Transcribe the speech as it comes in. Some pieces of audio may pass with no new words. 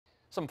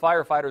Some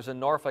firefighters in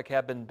Norfolk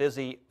have been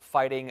busy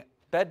fighting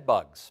bed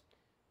bugs.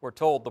 We're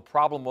told the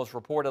problem was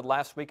reported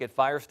last week at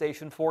Fire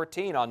Station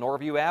 14 on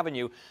Norview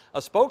Avenue.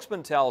 A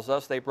spokesman tells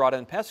us they brought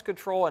in pest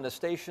control and the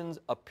stations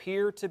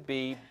appear to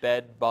be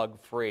bed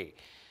bug free.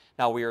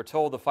 Now, we are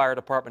told the fire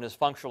department is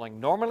functioning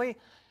normally.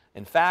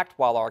 In fact,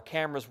 while our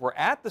cameras were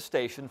at the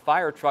station,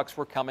 fire trucks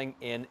were coming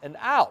in and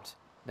out.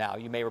 Now,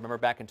 you may remember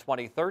back in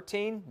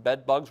 2013,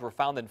 bed bugs were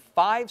found in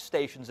 5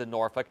 stations in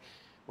Norfolk.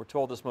 We're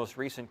told this most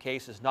recent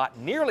case is not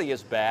nearly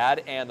as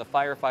bad, and the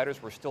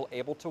firefighters were still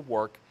able to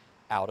work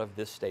out of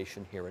this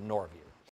station here in Norview.